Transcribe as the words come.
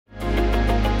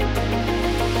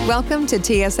Welcome to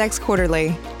TSX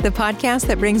Quarterly, the podcast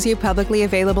that brings you publicly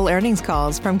available earnings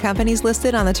calls from companies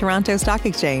listed on the Toronto Stock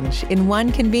Exchange in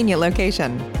one convenient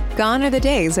location. Gone are the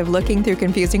days of looking through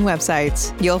confusing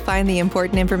websites. You'll find the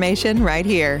important information right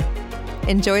here.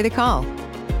 Enjoy the call.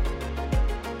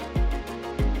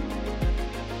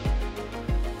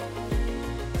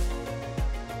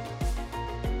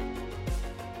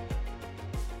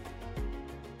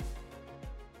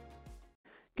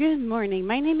 Good morning.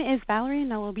 My name is Valerie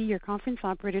and I will be your conference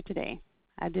operator today.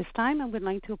 At this time, I would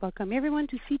like to welcome everyone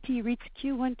to CT Reit's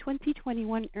Q1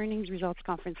 2021 earnings results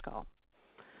conference call.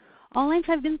 All lines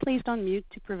have been placed on mute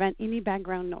to prevent any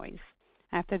background noise.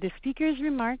 After the speaker's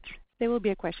remarks, there will be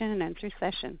a question and answer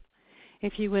session.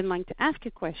 If you would like to ask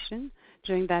a question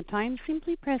during that time,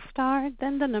 simply press star,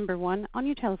 then the number 1 on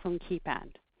your telephone keypad.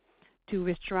 To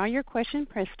withdraw your question,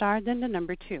 press star, then the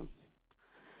number 2.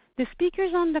 The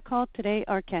speakers on the call today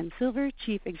are Ken Silver,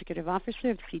 Chief Executive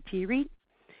Officer of CT Reit,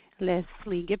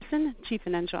 Lesley Gibson, Chief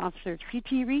Financial Officer of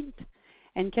CT Reit,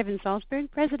 and Kevin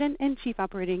Salsberg, President and Chief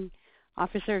Operating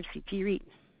Officer of CT Reit.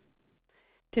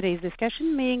 Today's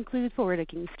discussion may include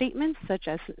forward-looking statements,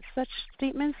 such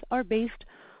statements are based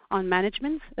on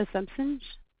management's assumptions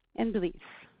and beliefs.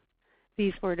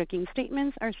 These forward-looking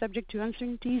statements are subject to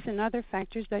uncertainties and other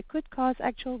factors that could cause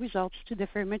actual results to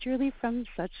differ materially from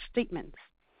such statements.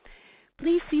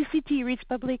 Please see CT Reit's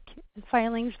public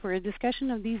filings for a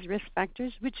discussion of these risk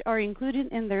factors, which are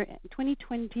included in their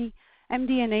 2020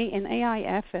 MD&A and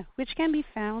AIF, which can be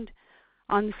found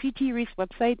on CT Reit's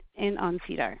website and on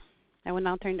SEDAR. I will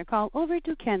now turn the call over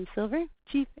to Ken Silver,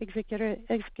 Chief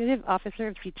Executive Officer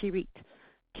of CT Reit.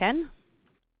 Ken?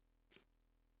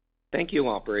 Thank you,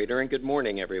 operator, and good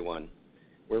morning, everyone.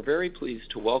 We're very pleased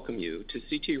to welcome you to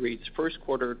CT Reit's first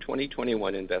quarter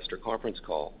 2021 investor conference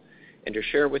call, and to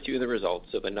share with you the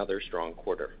results of another strong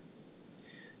quarter.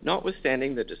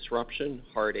 Notwithstanding the disruption,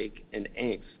 heartache, and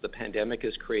angst the pandemic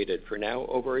has created for now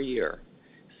over a year,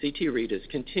 CT Reit has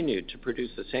continued to produce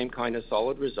the same kind of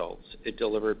solid results it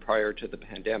delivered prior to the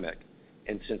pandemic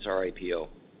and since our IPO.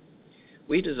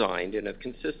 We designed and have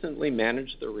consistently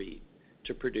managed the REIT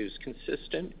to produce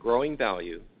consistent growing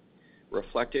value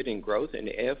reflected in growth in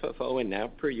AFFO and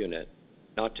NAV per unit,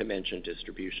 not to mention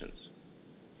distributions.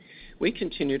 We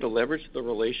continue to leverage the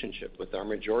relationship with our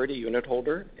majority unit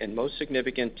holder and most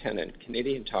significant tenant,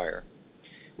 Canadian Tire,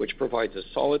 which provides a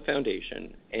solid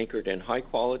foundation anchored in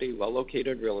high-quality,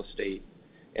 well-located real estate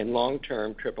and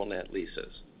long-term triple net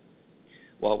leases.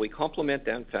 While we complement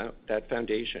that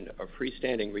foundation of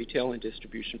freestanding retail and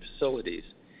distribution facilities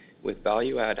with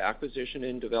value-add acquisition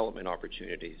and development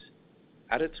opportunities,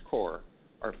 at its core,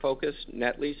 our focused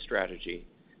net lease strategy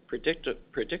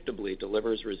predictably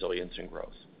delivers resilience and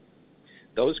growth.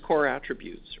 Those core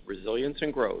attributes, resilience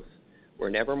and growth, were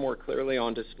never more clearly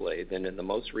on display than in the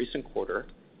most recent quarter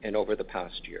and over the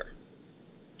past year.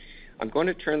 I'm going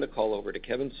to turn the call over to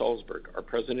Kevin Salsberg, our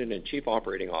President and Chief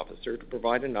Operating Officer, to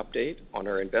provide an update on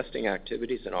our investing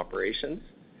activities and operations.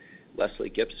 Lesley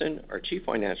Gibson, our Chief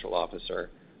Financial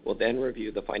Officer, will then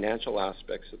review the financial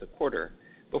aspects of the quarter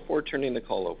before turning the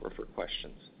call over for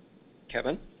questions.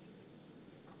 Kevin?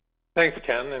 Thanks,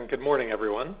 Ken, and good morning,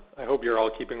 everyone. I hope you're all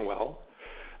keeping well.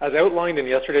 As outlined in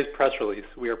yesterday's press release,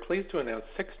 we are pleased to announce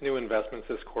 6 new investments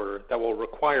this quarter that will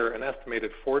require an estimated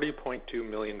 $40.2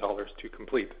 million to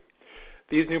complete.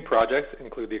 These new projects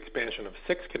include the expansion of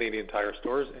 6 Canadian Tire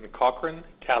stores in Cochrane,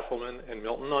 Casselman, and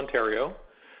Milton, Ontario,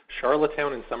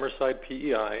 Charlottetown and Summerside,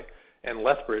 PEI, and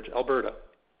Lethbridge, Alberta.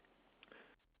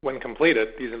 When completed,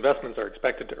 these investments are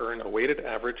expected to earn a weighted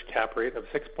average cap rate of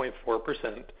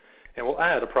 6.4%, and will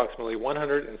add approximately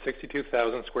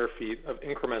 162,000 square feet of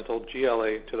incremental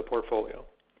GLA to the portfolio.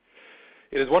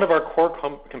 It is one of our core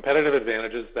competitive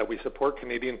advantages that we support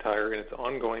Canadian Tire in its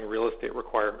ongoing real estate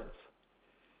requirements.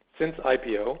 Since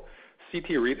IPO, CT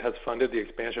Reit has funded the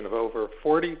expansion of over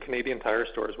 40 Canadian Tire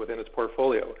stores within its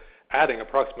portfolio, adding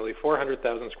approximately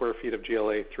 400,000 square feet of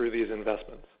GLA through these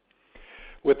investments.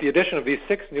 With the addition of these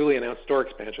 6 newly announced store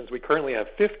expansions, we currently have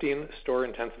 15 store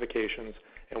intensifications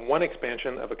and 1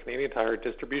 expansion of a Canadian Tire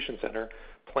distribution center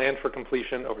planned for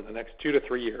completion over the next 2 to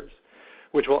 3 years,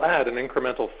 which will add an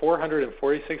incremental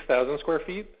 446,000 square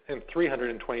feet and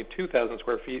 322,000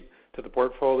 square feet to the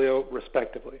portfolio,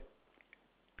 respectively.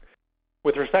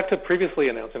 With respect to previously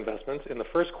announced investments, in the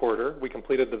first quarter, we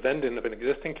completed the vend-in of an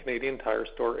existing Canadian Tire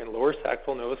store in Lower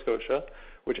Sackville, Nova Scotia,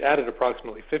 which added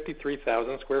approximately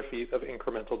 53,000 square feet of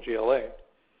incremental GLA.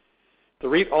 The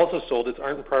REIT also sold its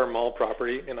Arnprior Mall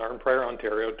property in Arnprior,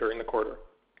 Ontario during the quarter.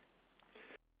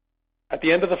 At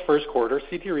the end of the first quarter,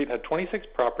 CT Reit had 26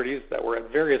 properties that were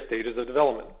at various stages of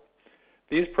development.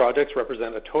 These projects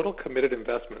represent a total committed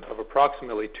investment of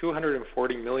approximately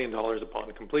 $240 million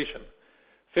upon completion,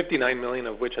 $59 million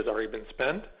of which has already been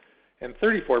spent, and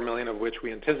 $34 million of which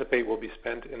we anticipate will be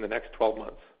spent in the next 12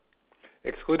 months.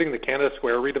 Excluding the Canada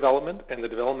Square redevelopment and the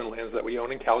development lands that we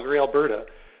own in Calgary, Alberta,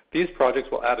 these projects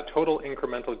will add a total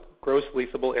incremental gross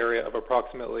leasable area of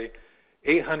approximately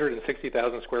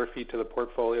 860,000 square feet to the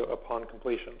portfolio upon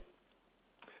completion,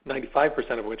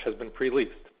 95% of which has been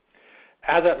pre-leased.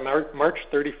 As at March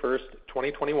 31st,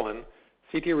 2021,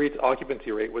 CT REIT's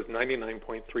occupancy rate was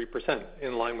 99.3%,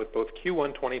 in line with both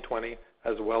Q1 2020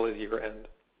 as well as year-end.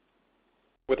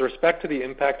 With respect to the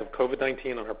impact of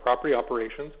COVID-19 on our property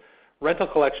operations, rental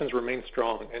collections remain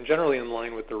strong and generally in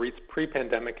line with the REIT's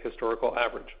pre-pandemic historical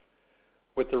average.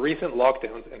 With the recent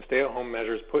lockdowns and stay-at-home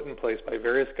measures put in place by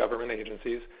various government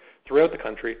agencies throughout the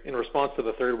country in response to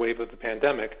the third wave of the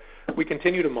pandemic, we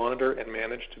continue to monitor and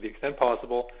manage, to the extent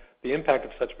possible, the impact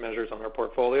of such measures on our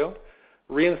portfolio,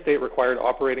 reinstate required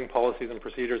operating policies and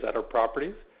procedures at our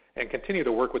properties, and continue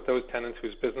to work with those tenants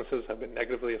whose businesses have been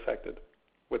negatively affected.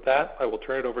 With that, I will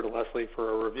turn it over to Leslie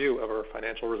for a review of our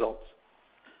financial results.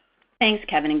 Thanks,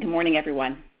 Kevin, and good morning,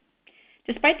 everyone.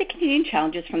 Despite the continuing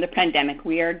challenges from the pandemic,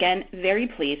 we are again very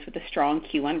pleased with the strong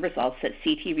Q1 results that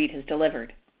CT REIT has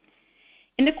delivered.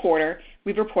 In the quarter,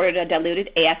 we've reported a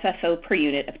diluted AFFO per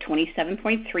unit of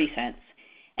 27.3 cents,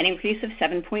 an increase of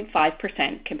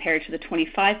 7.5% compared to the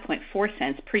 25.4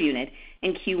 cents per unit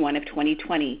in Q1 of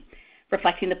 2020,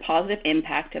 reflecting the positive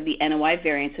impact of the NOI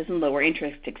variances and lower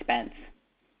interest expense.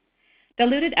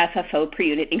 Diluted FFO per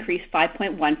unit increased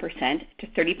 5.1% to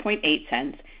 30.8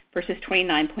 cents versus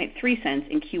 29.3 cents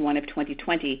in Q1 of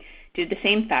 2020 due to the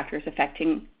same factors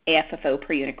affecting AFFO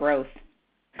per unit growth.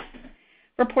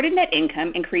 Reported net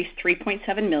income increased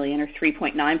 $3.7 million or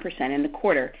 3.9% in the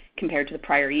quarter compared to the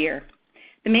prior year.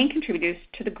 The main contributors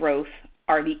to the growth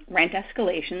are the rent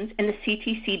escalations and the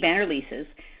CTC banner leases,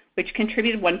 which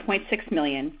contributed $1.6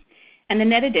 million, and the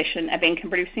net addition of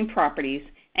income-producing properties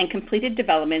and completed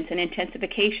developments and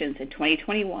intensifications in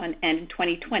 2021 and in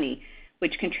 2020,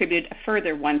 which contributed a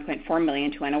further $1.4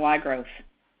 million to NOI growth.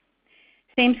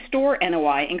 Same-store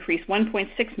NOI increased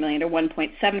 $1.6 million or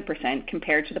 1.7%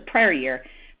 compared to the prior year,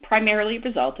 primarily a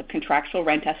result of contractual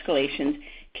rent escalations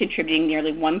contributing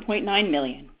nearly $1.9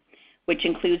 million, which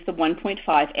includes the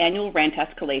 1.5 annual rent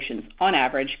escalations on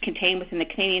average contained within the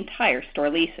Canadian Tire store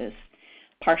leases,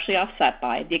 partially offset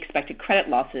by the expected credit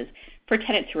losses for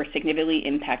tenants who were significantly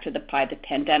impacted by the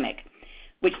pandemic,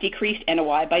 which decreased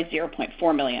NOI by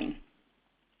 $0.4 million.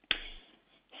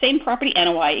 Same property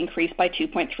NOI increased by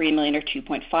 $2.3 million or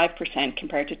 2.5%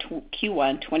 compared to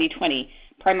Q1 2020,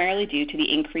 primarily due to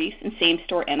the increase in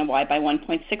same-store NOI by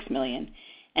 $1.6 million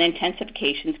and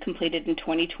intensifications completed in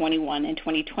 2021 and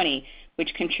 2020,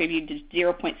 which contributed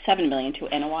 $0.7 million to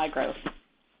NOI growth.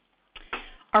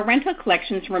 Our rental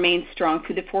collections remained strong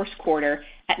through the first quarter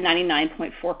at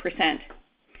 99.4%,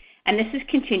 and this has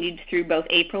continued through both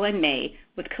April and May,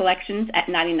 with collections at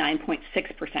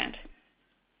 99.6%.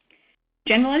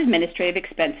 General and administrative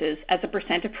expenses as a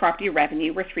percent of property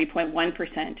revenue were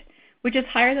 3.1%, which is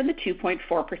higher than the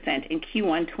 2.4% in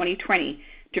Q1 2020,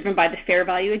 driven by the fair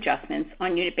value adjustments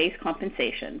on unit-based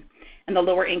compensation and the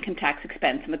lower income tax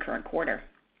expense in the current quarter.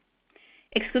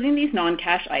 Excluding these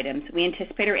non-cash items, we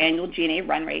anticipate our annual G&A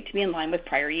run rate to be in line with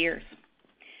prior years.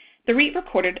 The REIT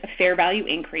recorded a fair value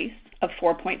increase of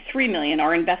 $4.3 million on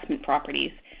our investment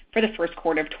properties for the first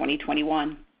quarter of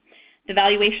 2021. The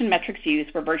valuation metrics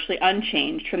used were virtually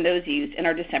unchanged from those used in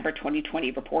our December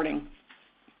 2020 reporting.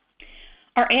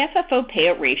 Our AFFO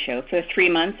payout ratio for the 3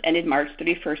 months ended March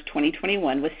 31st,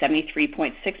 2021 was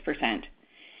 73.6%.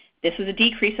 This was a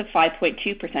decrease of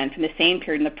 5.2% from the same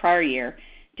period in the prior year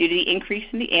due to the increase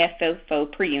in the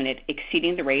AFFO per unit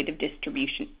exceeding the rate of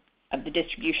the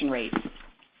distribution rate.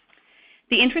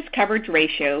 The interest coverage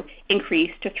ratio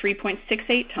increased to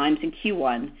 3.68 times in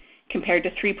Q1 compared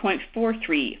to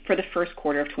 3.43 for the first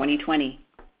quarter of 2020.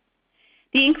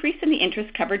 The increase in the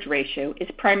interest coverage ratio is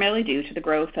primarily due to the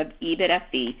growth of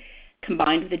EBITFV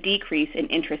combined with a decrease in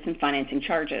interest and financing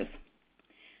charges.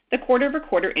 The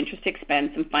quarter-over-quarter interest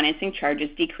expense and financing charges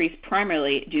decreased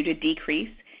primarily due to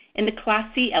decrease in the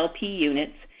Class C LP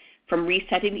units from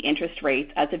resetting the interest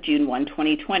rates as of June 1,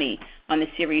 2020 on the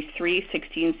Series 3,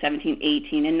 16, 17,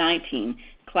 18, and 19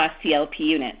 Class C LP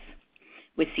units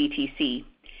with CTC,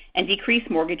 and decreased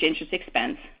mortgage interest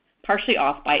expense, partially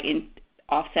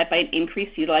offset by an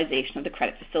increased utilization of the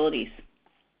credit facilities.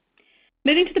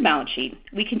 Moving to the balance sheet,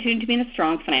 we continue to be in a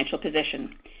strong financial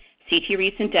position. CT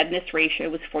REIT's indebtedness ratio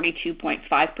was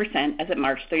 42.5% as of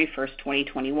March 31st,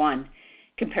 2021,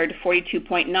 compared to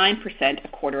 42.9% a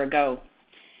quarter ago.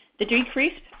 The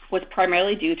decrease was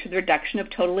primarily due to the reduction of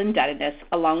total indebtedness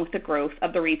along with the growth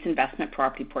of the REIT's investment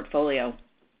property portfolio.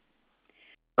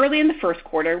 Early in the first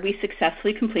quarter, we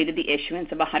successfully completed the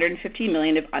issuance of $150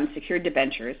 million of unsecured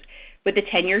debentures with a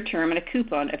 10-year term and a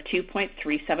coupon of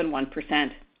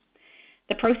 2.371%.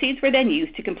 The proceeds were then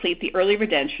used to complete the early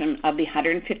redemption of the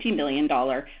 $150 million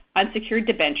unsecured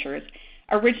debentures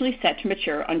originally set to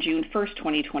mature on June 1,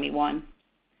 2021.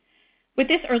 With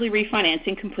this early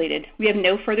refinancing completed, we have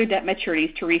no further debt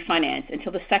maturities to refinance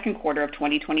until the second quarter of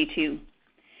 2022.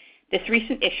 This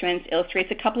recent issuance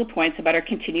illustrates a couple of points about our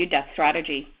continued debt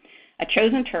strategy. A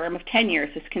chosen term of 10 years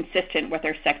is consistent with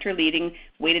our sector-leading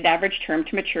weighted average term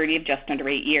to maturity of just under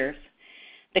 8 years.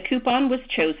 The coupon was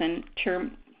chosen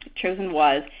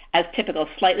was, as typical,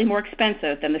 slightly more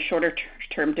expensive than the shorter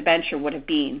term debenture would have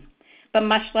been, but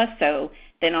much less so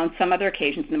than on some other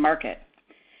occasions in the market.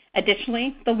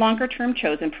 Additionally, the longer term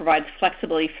chosen provides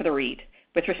flexibility for the REIT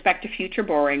with respect to future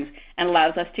borrowings and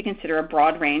allows us to consider a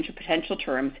broad range of potential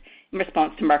terms in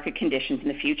response to market conditions in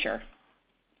the future.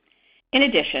 In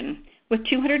addition, with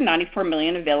 $294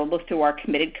 million available through our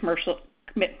committed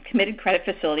credit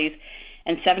facilities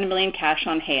and $7 million cash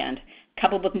on hand,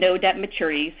 coupled with no debt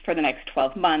maturities for the next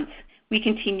 12 months, we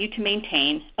continue to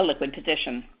maintain a liquid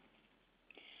position.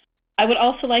 I would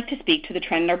also like to speak to the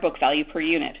trend in our book value per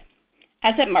unit.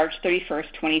 As at March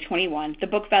 31st, 2021, the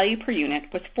book value per unit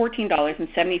was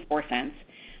 $14.74,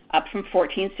 up from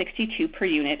 $14.62 per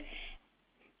unit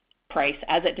price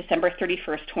as at December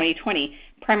 31st, 2020,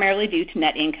 primarily due to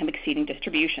net income exceeding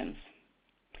distributions.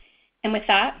 And with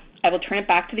that, I will turn it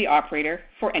back to the operator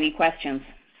for any questions.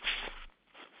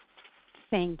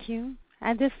 Thank you.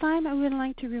 At this time, I would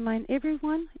like to remind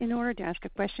everyone, in order to ask a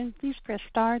question, please press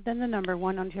star, then the number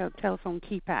 1 on your telephone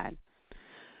keypad.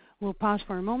 We'll pause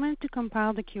for a moment to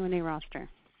compile the Q&A roster.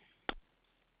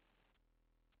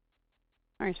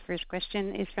 Our first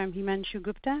question is from Himanshu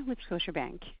Gupta with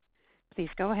Scotiabank. Please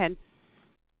go ahead.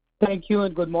 Thank you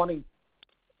and good morning.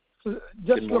 So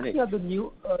just good morning.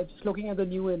 looking at the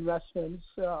new investments,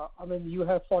 you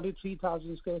have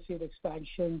 43,000 square feet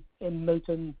expansion in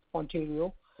Milton,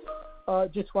 Ontario.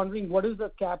 Just wondering, what is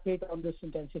the cap rate on this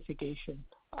intensification?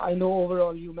 I know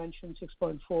overall you mentioned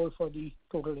 6.4 for the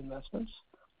total investments.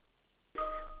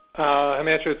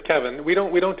 Himanshu, it's Kevin. We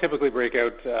don't typically break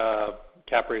out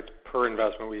cap rates per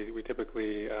investment. We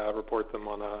typically report them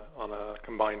on a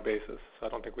combined basis. So I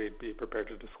don't think we'd be prepared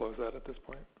to disclose that at this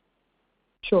point.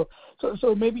 Sure.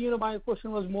 So maybe my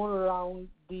question was more around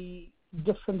the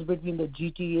difference between the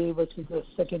GTA versus the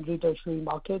secondary tertiary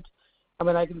market.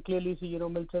 I can clearly see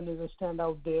Milton is a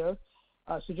standout there.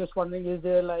 So just wondering, is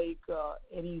there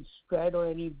any spread or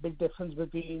any big difference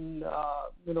between a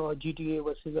GTA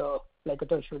versus a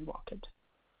tertiary market?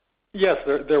 Yes,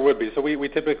 there would be. So we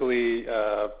typically,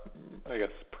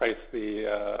 price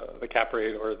the cap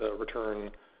rate or the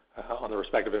return on the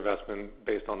respective investment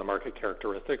based on the market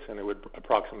characteristics, and it would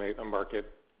approximate a market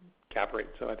cap rate.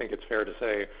 So I think it's fair to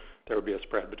say there would be a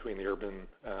spread between the urban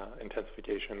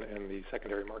intensification and the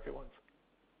secondary market ones.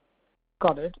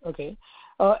 Got it. Okay.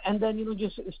 And then,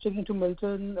 just sticking to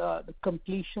Milton, the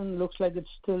completion looks like it's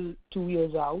still 2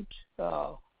 years out.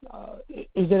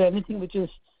 Is there anything which is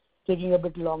taking a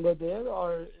bit longer there,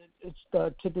 or it's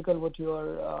the typical what you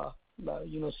are,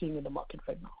 seeing in the market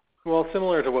right now? Well,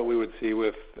 similar to what we would see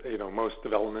with, most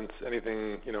developments,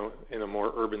 anything, in a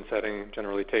more urban setting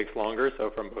generally takes longer. So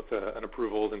from both an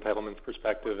approvals, entitlements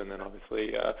perspective, and then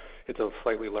obviously it's a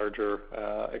slightly larger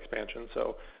expansion.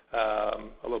 So a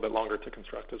little bit longer to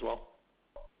construct as well.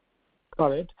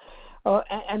 Got it.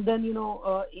 And then,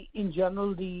 in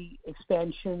general, the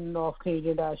expansion of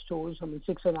Canadian Tire stores,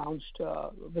 6 announced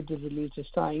with the release this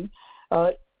time.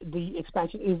 The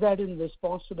expansion, is that in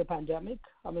response to the pandemic?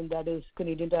 That is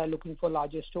Canadian Tire looking for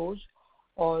larger stores,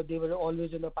 or they were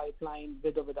always in the pipeline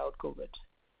with or without COVID?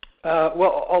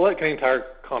 Well, I'll let Canadian Tire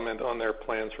comment on their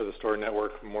plans for the store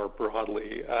network more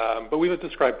broadly. But we have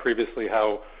described previously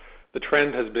how the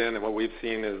trend has been, and what we've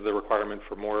seen is the requirement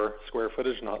for more square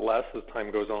footage, not less, as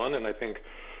time goes on. And I think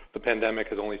the pandemic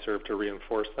has only served to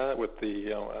reinforce that with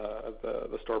the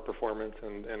store performance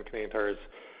and Canadian Tire's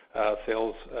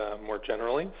sales more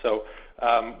generally. So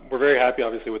we're very happy,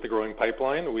 obviously, with the growing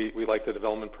pipeline. We like the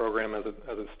development program as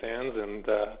it stands, and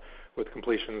with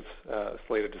completions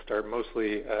slated to start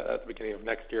mostly at the beginning of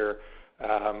next year.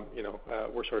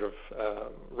 We're sort of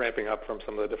ramping up from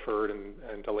some of the deferred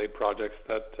and delayed projects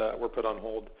that were put on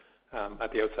hold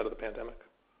at the outset of the pandemic.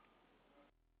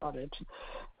 Got it.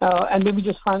 And maybe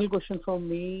just final question from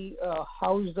me.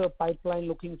 How is the pipeline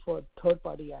looking for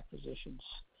third-party acquisitions?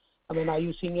 Are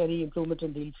you seeing any improvement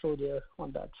in deal flow there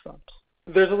on that front?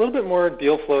 There's a little bit more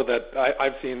deal flow that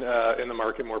I've seen in the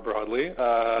market more broadly.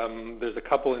 There's a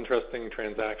couple interesting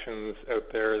transactions out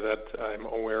there that I'm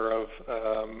aware of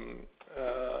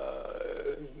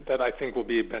that I think will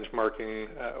be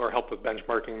benchmarking or help with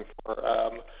benchmarking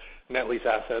for net lease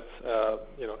assets,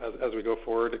 as we go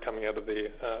forward coming out of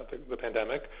the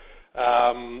pandemic.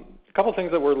 A couple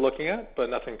things that we're looking at, but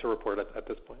nothing to report at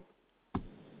this point.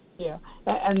 Yeah.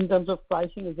 And in terms of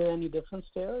pricing, is there any difference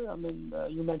there? I mean,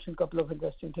 you mentioned a couple of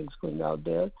interesting things going out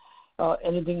there.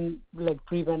 Anything like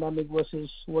pre-pandemic versus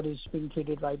what is being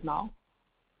traded right now?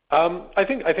 I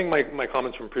think my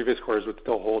comments from previous quarters would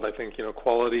still hold. I think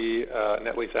quality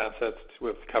net lease assets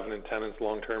with covenant tenants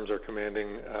long terms are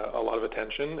commanding a lot of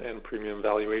attention and premium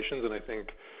valuations, and I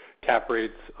think cap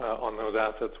rates on those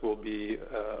assets will be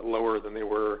lower than they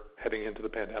were heading into the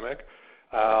pandemic.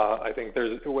 I think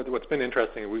what's been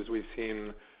interesting is we've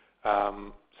seen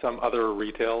some other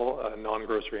retail,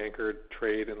 non-grocery anchored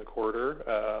trade in the quarter.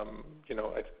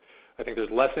 I think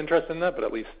there's less interest in that, but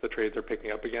at least the trades are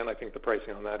picking up again. I think the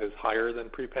pricing on that is higher than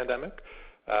pre-pandemic.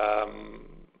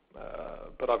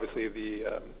 But obviously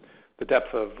the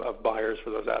depth of buyers for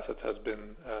those assets has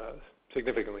been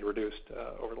significantly reduced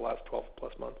over the last 12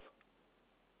 plus months.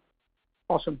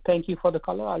 Awesome. Thank you for the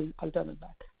color. I'll turn it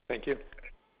back. Thank you.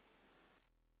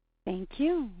 Thank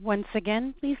you. Once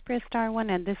again, please press star one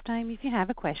at this time if you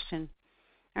have a question.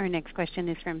 Our next question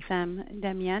is from Sam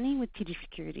Damiani with TD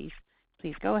Securities.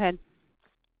 Please go ahead.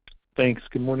 Thanks.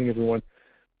 Good morning, everyone.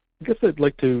 I guess I'd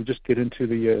like to just get into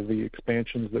the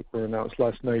expansions that were announced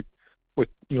last night with,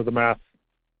 the math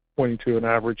pointing to an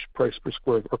average price per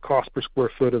square or cost per square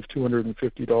foot of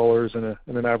 $250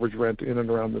 and an average rent in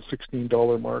and around the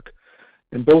 $16 mark.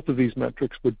 And both of these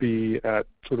metrics would be at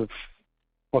sort of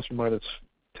plus or minus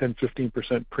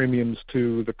 10-15% premiums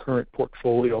to the current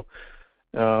portfolio.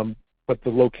 But the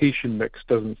location mix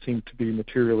doesn't seem to be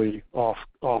materially off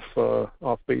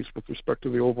base with respect to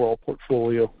the overall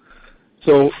portfolio.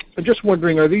 So I'm just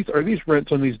wondering, are these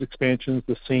rents on these expansions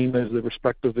the same as the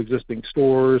respective existing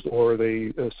stores, or are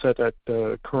they set at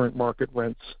current market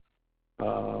rents,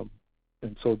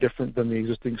 and so different than the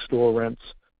existing store rents?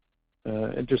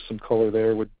 And just some color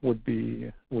there would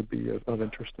be of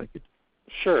interest. Thank you.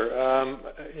 Sure.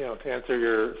 To answer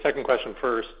your second question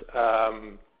first,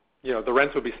 the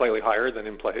rents would be slightly higher than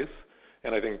in place,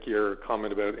 and I think your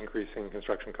comment about increasing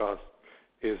construction costs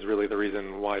is really the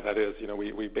reason why that is.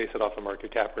 We base it off the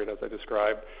market cap rate as I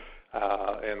described,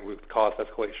 and with cost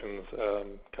escalations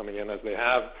coming in as they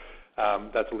have,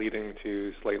 that's leading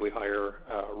to slightly higher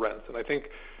rents. And I think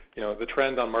the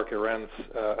trend on market rents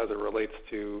as it relates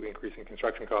to increasing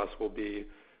construction costs will be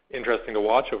interesting to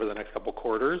watch over the next couple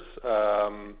quarters.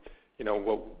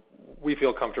 What we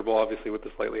feel comfortable, obviously, with the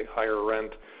slightly higher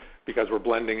rent because we're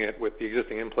blending it with the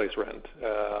existing in-place rent,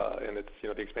 and it's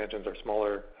the expansions are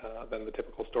smaller than the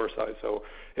typical store size, so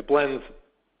it blends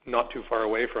not too far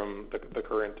away from the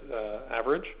current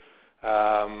average.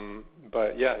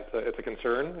 But yeah, it's a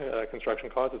concern. Construction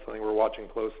costs is something we're watching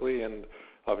closely, and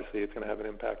obviously it's going to have an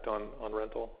impact on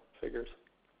rental figures.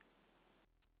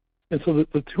 And so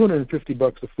the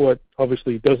 $250 a foot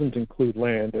obviously doesn't include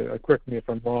land. Correct me if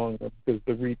I'm wrong, because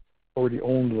the REIT already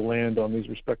owned the land on these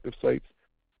respective sites.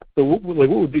 So what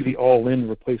would be the all-in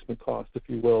replacement cost, if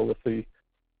you will, if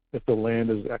the land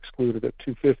is excluded at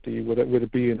 $250? Would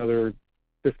it be another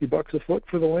 $50 a foot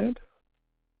for the land?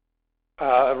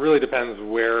 It really depends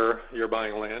where you're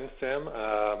buying land, Sam.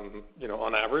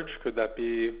 On average, could that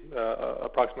be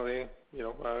approximately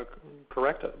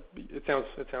correct? It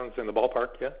sounds in the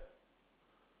ballpark, yeah.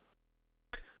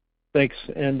 Thanks.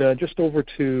 And just over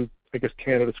to, I guess,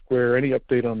 Canada Square, any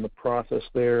update on the process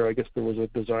there? I guess there was a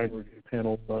design review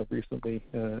panel recently,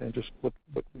 and just what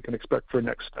we can expect for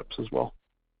next steps as well.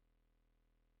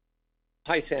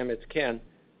 Hi, Sam. It's Ken.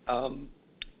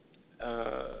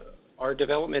 Our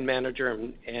development manager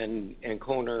and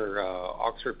co-owner,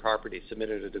 Oxford Properties,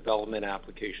 submitted a development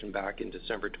application back in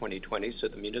December 2020, so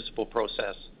the municipal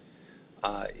process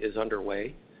is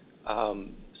underway.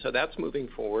 So that's moving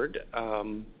forward.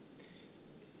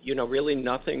 Really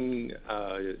nothing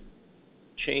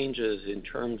changes in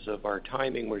terms of our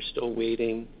timing. We're still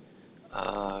waiting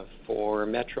for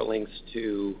Metrolinx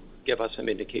to give us some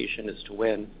indication as to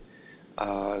when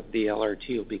the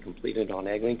LRT will be completed on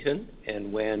Eglinton,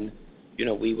 and when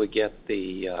we would get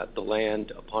the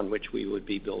land upon which we would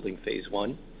be building phase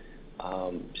one.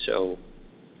 So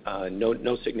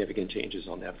no significant changes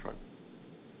on that front.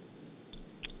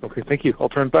 Okay, thank you. I'll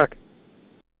turn it back.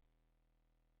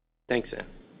 Thanks, Sam.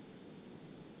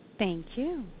 Thank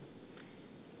you.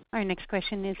 Our next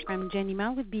question is from Jenny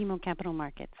Ma with BMO Capital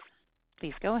Markets.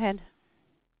 Please go ahead.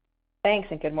 Thanks,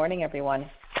 and good morning, everyone.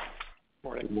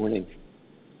 Morning. Good morning.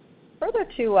 Further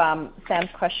to Sam's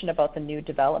question about the new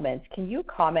developments, can you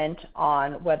comment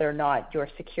on whether or not you're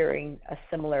securing a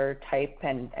similar type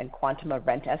and quantum of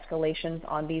rent escalations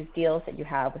on these deals that you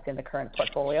have within the current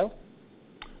portfolio?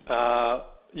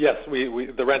 Yes,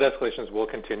 the rent escalations will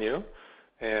continue.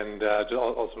 And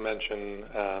I'll also mention,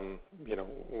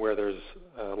 where there's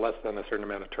less than a certain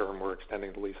amount of term, we're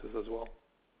extending the leases as well.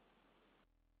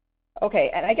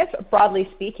 Okay, and I guess broadly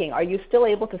speaking, are you still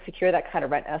able to secure that kind of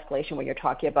rent escalation when you're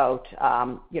talking about,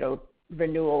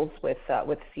 renewals with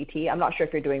CT? I'm not sure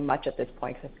if you're doing much at this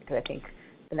point because I think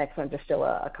the next ones are still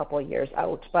a couple of years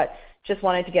out. But just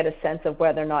wanted to get a sense of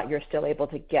whether or not you're still able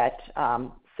to get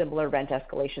similar rent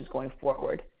escalations going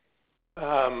forward.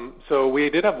 So we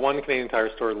did have one Canadian Tire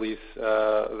store lease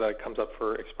that comes up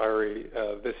for expiry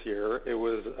this year. It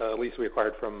was a lease we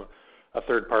acquired from a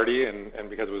third party, and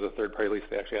because it was a third party lease,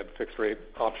 they actually had fixed rate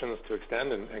options to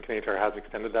extend, and Canadian Tire has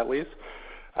extended that lease.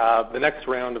 The next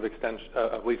round of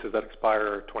leases that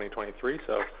expire 2023,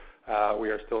 so we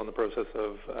are still in the process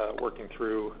of working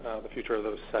through the future of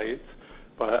those sites.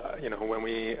 But when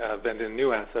we vend in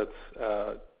new assets,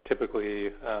 typically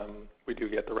we do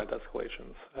get the rent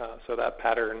escalations. So that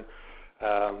pattern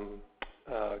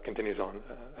continues on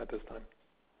at this time.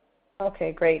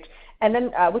 Okay, great. And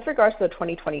then with regards to the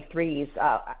 2023s,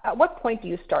 at what point do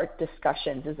you start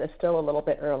discussions? Is it still a little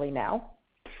bit early now?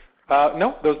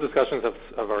 No, those discussions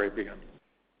have already begun.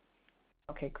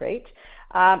 Okay, great.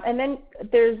 And then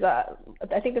there's,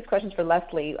 I think this question's for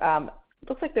Leslie.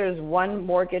 Looks like there's one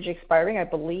mortgage expiring. I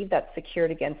believe that's secured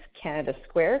against Canada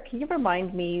Square. Can you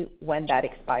remind me when that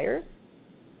expires?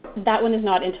 That one is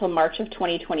not until March of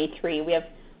 2023. We have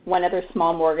one other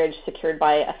small mortgage secured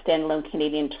by a standalone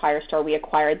Canadian Tire store we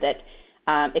acquired that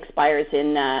expires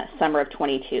in summer of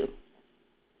 22.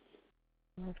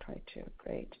 22,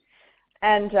 great.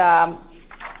 And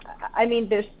I mean,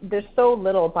 there's so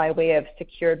little by way of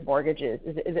secured mortgages.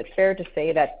 Is it fair to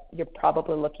say that you're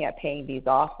probably looking at paying these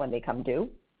off when they come due,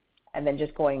 and then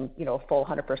just going, full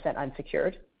 100%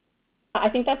 unsecured? I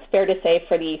think that's fair to say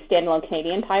for the standalone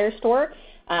Canadian Tire store.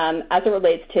 As it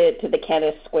relates to the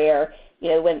Canada Square,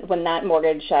 when that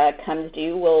mortgage comes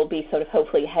due, we'll be sort of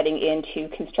hopefully heading into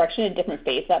construction, a different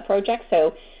phase of that project.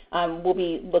 So we'll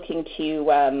be looking to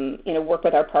work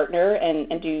with our partner and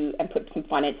put some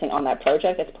financing on that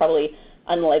project. It's probably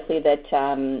unlikely that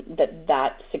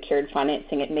that secured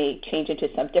financing, it may change into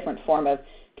some different form of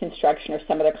construction or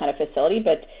some other kind of facility,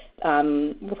 but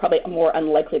we're probably more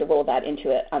unlikely to roll that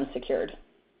into it unsecured.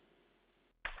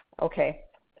 Okay.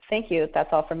 Thank you. That's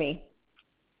all for me.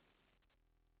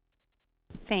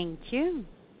 Thank you.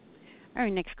 Our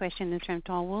next question is from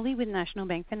Tal Woolley with National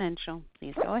Bank Financial.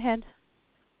 Please go ahead.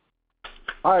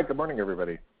 Hi, good morning,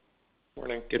 everybody.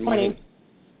 Morning. Good morning.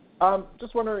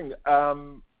 Just wondering,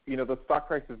 the stock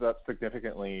price is up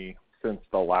significantly since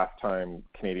the last time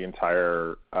Canadian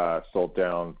Tire sold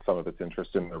down some of its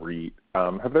interest in the Reit.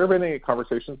 Have there been any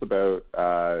conversations about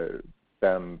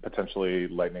them potentially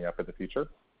lightening up in the future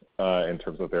in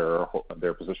terms of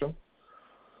their position?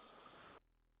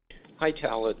 Hi,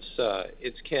 Tal.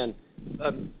 It's Ken.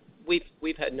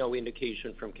 We've had no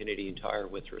indication from Canadian Tire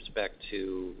with respect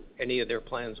to any of their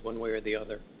plans, one way or the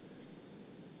other.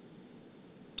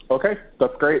 Okay,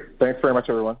 that's great. Thanks very much,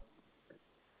 everyone.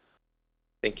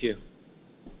 Thank you.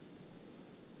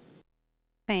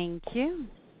 Thank you.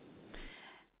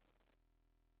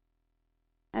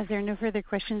 As there are no further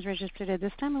questions registered at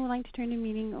this time, I would like to turn the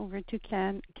meeting over to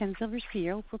Ken Silver,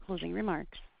 CEO, for closing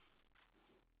remarks.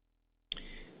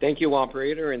 Thank you,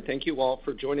 operator, and thank you all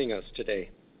for joining us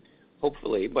today.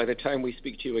 Hopefully, by the time we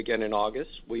speak to you again in August,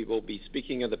 we will be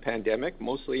speaking of the pandemic,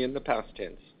 mostly in the past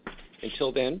tense.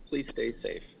 Until then, please stay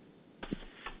safe.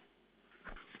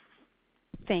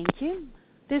 Thank you.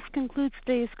 This concludes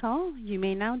today's call. You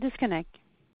may now disconnect.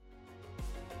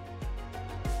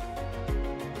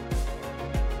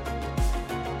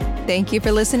 Thank you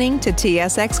for listening to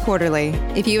TSX Quarterly.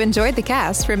 If you enjoyed the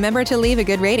cast, remember to leave a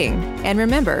good rating. And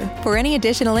remember, for any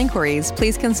additional inquiries,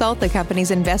 please consult the company's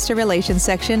investor relations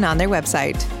section on their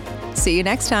website. See you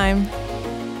next time.